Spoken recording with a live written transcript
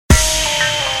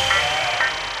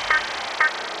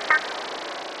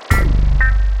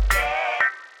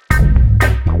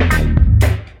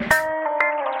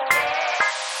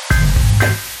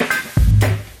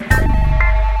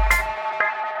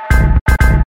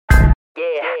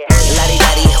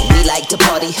to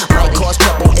party. Might cause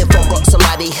trouble if I fuck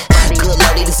somebody. Good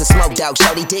lordy, this is Smoke Dog.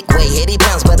 Shorty dick weigh 80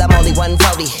 pounds, but I'm only 140.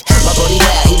 My body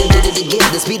loud, he done did it again.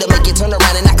 The speed will make you turn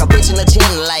around and knock a bitch in the chin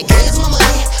like, where's my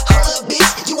money? Hold up,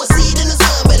 bitch. You a seed in the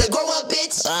sun, better grow up,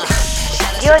 bitch.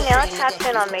 You are now tapped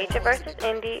in on Major vs.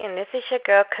 Indie, and this is your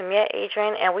girl, Camille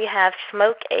Adrian, and we have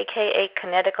Smoke, a.k.a.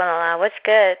 Kinetic, on the line. What's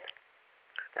good?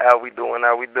 How we doing?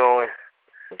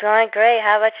 Doing great.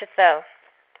 How about yourself?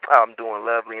 I'm doing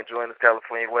lovely, enjoying this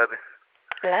California weather.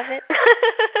 Love it.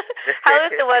 How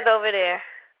is the weather over there?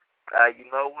 You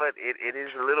know what? It is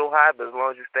a little hot, but as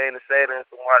long as you stay in the shade and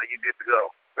some water, you're good to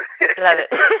go. Love it.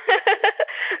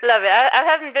 Love it. I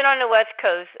haven't been on the West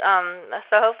Coast,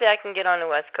 so hopefully I can get on the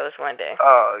West Coast one day.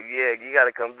 Oh, yeah, you got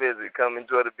to come visit. Come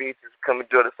enjoy the beaches. Come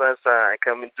enjoy the sunshine.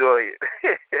 Come enjoy it.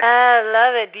 I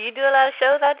love it. Do you do a lot of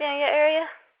shows out there in your area?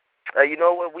 You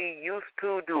know what? We used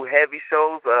to do heavy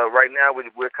shows. Right now,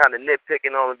 we're kind of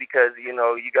nitpicking on it because, you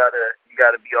know, you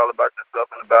gotta be all about yourself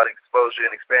and about exposure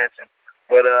and expansion.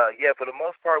 But, yeah, for the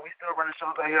most part, we still running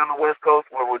shows out here on the West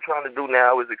Coast. What we're trying to do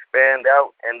now is expand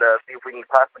out and see if we can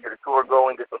possibly get a tour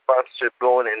going, get some sponsorship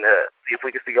going, and see if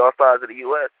we can see all sides of the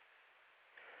U.S.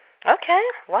 Okay.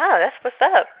 Wow, that's what's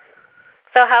up.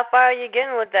 So how far are you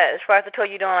getting with that? As far as the tour,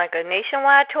 you doing like a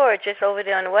nationwide tour or just over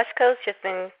there on the West Coast, just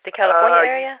in the California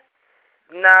area?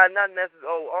 Nah, not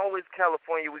necessarily. Always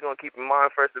California. We're going to keep in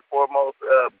mind first and foremost.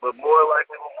 But more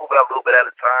likely, we'll move out a little bit at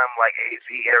a time, like AZ,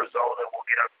 Arizona. We'll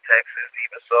get out to Texas,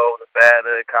 even so,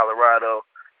 Nevada, Colorado.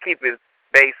 Keeping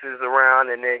bases around,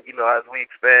 and then, you know, as we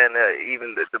expand,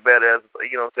 even the better.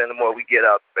 You know what I'm saying? The more we get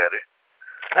out, the better.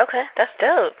 Okay, that's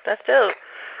dope. That's dope.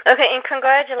 Okay, and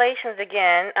congratulations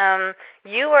again.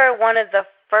 You were one of the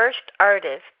first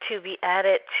artists to be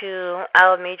added to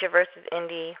our Major vs.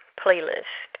 Indie playlist.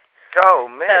 Oh,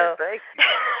 man, thank you.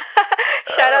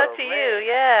 Shout out to you,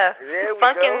 yeah. There we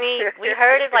Funkin' go. we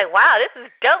heard it like, wow, this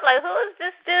is dope. Like, who is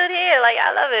this dude here? Like,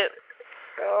 I love it.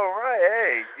 All right,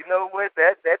 hey, you know what?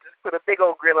 That just put a big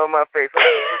old grin on my face. I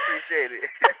really appreciate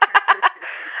it.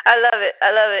 I love it.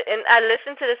 I love it. And I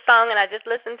listened to the song, and I just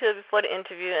listened to it before the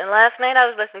interview. And last night I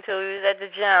was listening to it. We was at the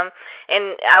gym,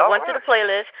 and I went to the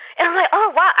playlist, and I'm like,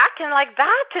 oh, wow, I can, like,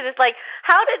 vibe to this. Like,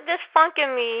 how did this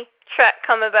Funkin' Me track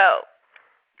come about?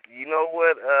 You know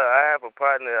what? I have a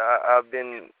partner I've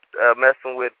been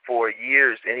messing with for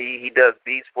years, and he does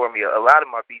beats for me. A lot of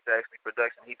my beats, actually,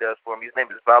 production he does for me. His name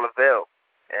is Valavel,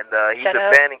 and he's a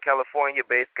band in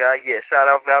California-based guy. Yeah, shout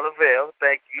out Valavel.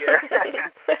 Thank you.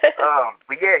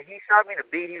 But, yeah, he shot me the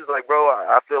beat. He was like, bro,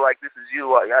 I feel like this is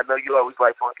you. I know you always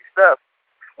like funky stuff.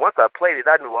 Once I played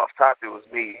it, I knew off top it was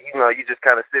me. You know, you just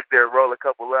kind of sit there, roll a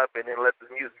couple up, and then let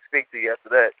the music speak to you after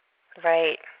that.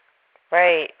 Right.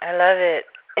 I love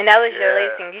it. And that was your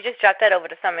latest thing. You just dropped that over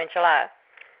the summer in July.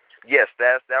 Yes,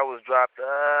 that was dropped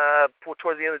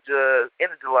towards the end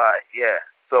of July. Yeah.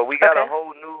 So we got a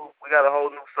whole new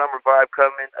summer vibe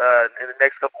coming. In the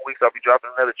next couple of weeks, I'll be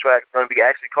dropping another track. It's going to be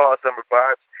actually called Summer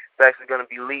Vibes. It's actually going to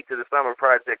be lead to the summer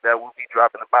project that we'll be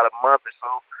dropping about a month or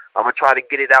so. I'm gonna try to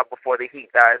get it out before the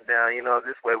heat dies down. You know,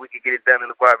 this way we can get it done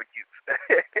in the barbecue.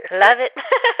 Love it.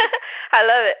 I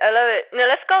love it.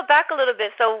 Now let's go back a little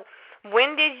bit. So,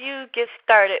 when did you get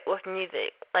started with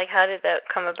music? Like, how did that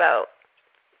come about?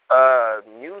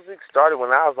 Music started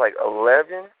when I was like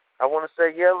 11. I want to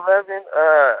say 11.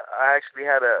 I actually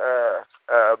had a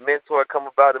mentor come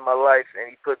about in my life, and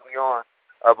he put me on.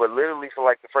 But literally for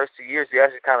like the first 2 years, he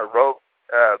actually kind of wrote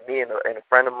me and a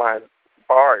friend of mine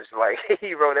bars. Like,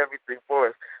 he wrote everything for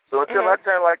us. So until I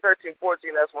turned like 13,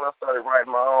 14, that's when I started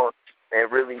writing my own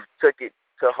and really took it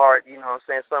to heart. You know what I'm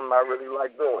saying? Something I really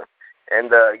like doing. And,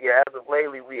 yeah, as of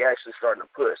lately, we actually starting to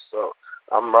push. So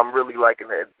I'm really liking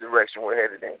the direction we're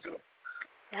headed into.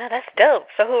 Yeah, that's dope.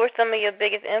 So who are some of your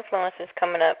biggest influences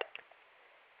coming up?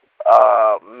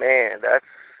 Man, that's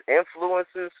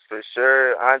influences for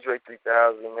sure. Andre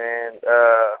 3000, man.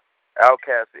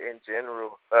 Outkast in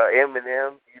general.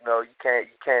 Eminem, you know, you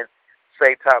can't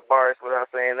say top bars without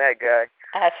saying that guy.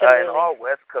 Absolutely. And all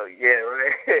West Coast, yeah,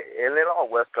 right. And then all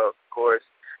West Coast, of course.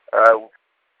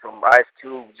 From Ice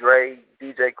Cube, Dre,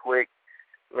 DJ Quick,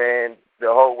 man, the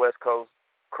whole West Coast,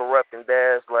 Corrupt and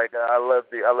Dash, like I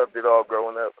loved it all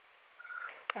growing up.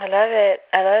 I love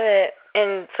it.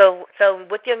 And so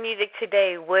with your music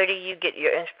today, where do you get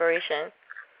your inspiration?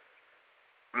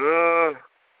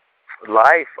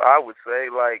 Life, I would say.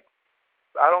 Like,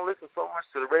 I don't listen so much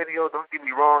to the radio. Don't get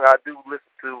me wrong. I do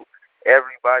listen to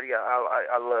everybody.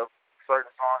 I love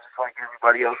certain songs just like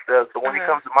everybody else does. But when it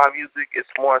comes to my music, it's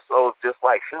more so just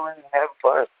like feeling and having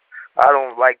fun. I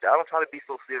don't try to be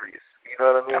so serious. You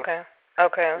know what I mean? Okay.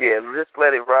 Okay. Yeah, just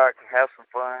let it rock, have some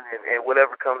fun, and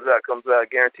whatever comes out, comes out. I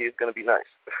guarantee it's gonna be nice.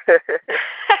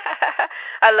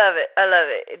 I love it. I love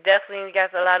it. It definitely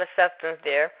got a lot of substance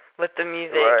there with the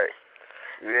music. Right.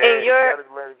 Yeah, And you your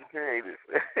gotta let it be creative.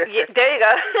 yeah, there you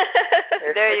go.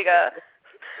 There you go.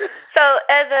 So,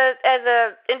 as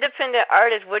a independent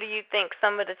artist, what do you think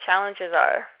some of the challenges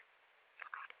are?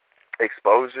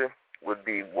 Exposure would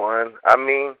be one. I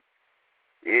mean,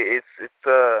 it's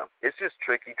just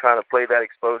tricky trying to play that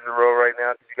exposure role right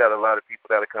now because you got a lot of people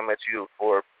that'll come at you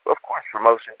for, of course,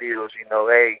 promotion deals. You know,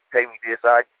 hey, pay me this,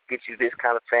 I get you this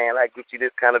kind of fan, I get you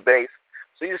this kind of bass.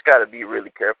 So you just got to be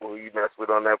really careful who you mess with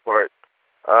on that part.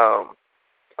 Um,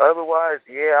 Otherwise,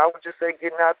 yeah, I would just say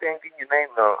getting out there and getting your name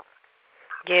known.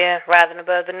 Yeah, rising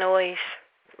above the noise.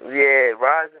 Yeah,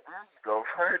 rising, there you go,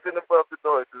 rising above the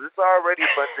noise, because it's already a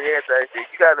bunch of heads out there.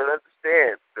 You got to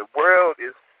understand, the world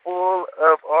is full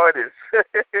of artists.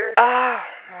 Oh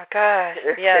my gosh,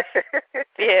 yes,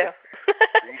 yeah.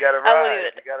 You got to I believe rise.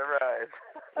 it. You got to rise.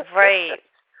 Right,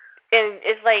 and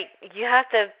it's like you have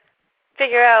to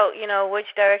figure out, which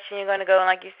direction you're going to go. And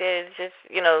like you said, it's just,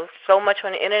 so much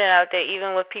on the internet out there,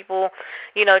 even with people,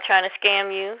 trying to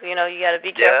scam you. You got to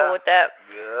be careful with that.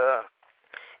 Yeah.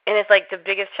 And it's like the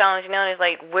biggest challenge now is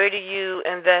like, where do you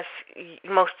invest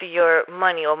most of your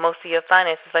money or most of your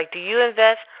finances? Like, do you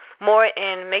invest more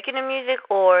in making the music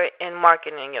or in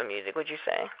marketing your music, would you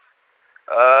say?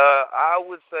 I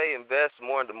would say invest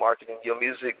more into marketing your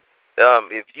music.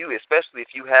 Especially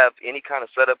if you have any kind of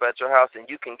setup at your house and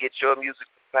you can get your music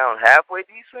sound halfway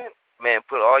decent, man,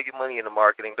 put all your money into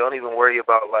marketing. Don't even worry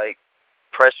about like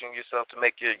pressuring yourself to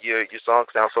make your song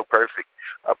sound so perfect.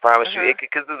 I promise you,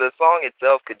 because the song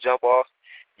itself could jump off.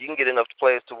 You can get enough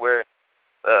players to where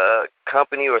a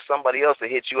company or somebody else will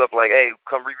hit you up like, hey,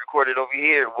 come re-record it over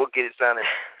here. We'll get it sounding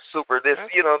super.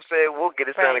 You know what I'm saying? We'll get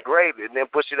it sounding great, and then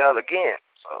push it out again.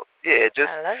 So yeah, just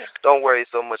don't worry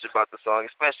so much about the song,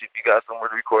 especially if you got somewhere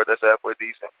to record that's halfway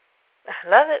decent. I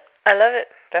love it. I love it.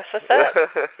 That's what's up.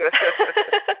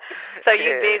 So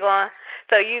you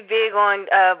big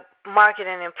on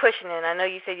marketing and pushing it. I know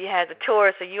you said you had the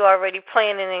tour, so you already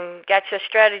planning and got your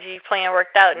strategy plan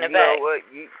worked out in the back.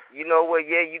 You know what?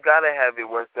 Yeah, you gotta have it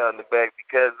worked out in the back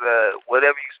because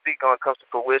whatever you speak on comes to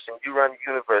fruition. You run the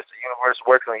universe. The universe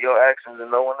works on your actions and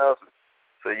no one else's.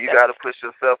 So you gotta push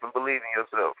yourself and believe in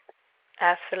yourself.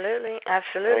 Absolutely.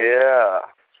 Absolutely. Yeah.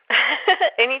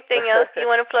 Anything else you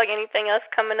want to plug? Anything else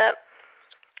coming up?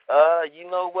 You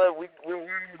know what? We're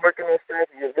working on stuff.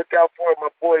 Look out for my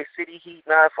boy City Heat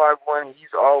 951. He's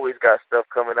always got stuff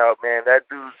coming out, man. That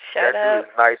dude is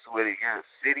nice with it. Yeah.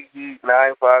 City Heat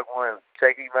 951.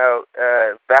 Check him out.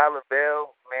 Valor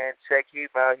Bell, man, check him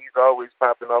out. He's always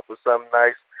popping off with something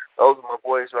nice. Those are my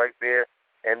boys right there.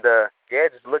 And yeah,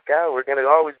 just look out. We're gonna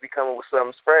always be coming with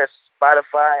something fresh.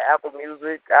 Spotify, Apple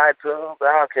Music, iTunes.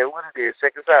 I don't care what it is.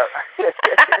 Check us out.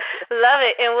 Love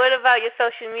it. And what about your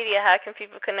social media? How can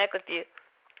people connect with you?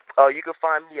 Oh, you can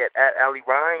find me at Alley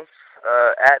Rhymes,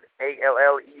 at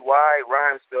ALLEY,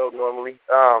 Rhymes spelled normally.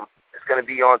 It's gonna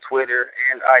be on Twitter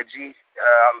and IG.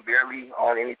 I'm barely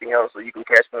on anything else, so you can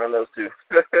catch me on those too.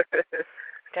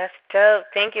 That's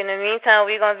dope. Thank you. In the meantime,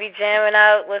 we're going to be jamming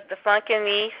out with the Funkin'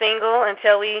 Me single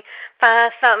until we find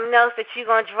something else that you're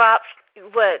going to drop.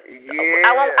 What?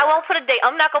 Yeah. I won't put a date.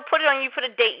 I'm not going to put it on you for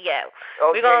the date yet.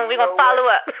 Okay, we're going to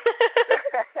follow up.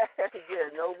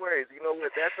 Yeah, no worries. You know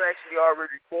what? That's actually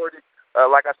already recorded.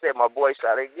 Like I said, my boy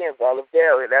shot it again,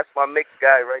 Validale. That's my mix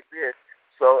guy right there.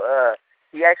 So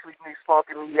he actually mixes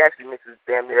Funkin' Me. He actually mixes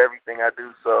damn near everything I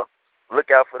do. So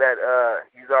look out for that.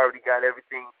 He's already got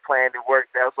everything planned and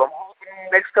worked out. So I'm hoping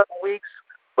in the next couple weeks.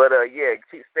 But yeah,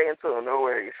 keep staying tuned. No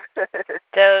worries.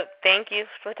 Dope. Thank you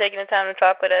for taking the time to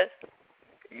talk with us.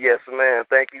 Yes, ma'am.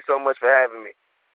 Thank you so much for having me.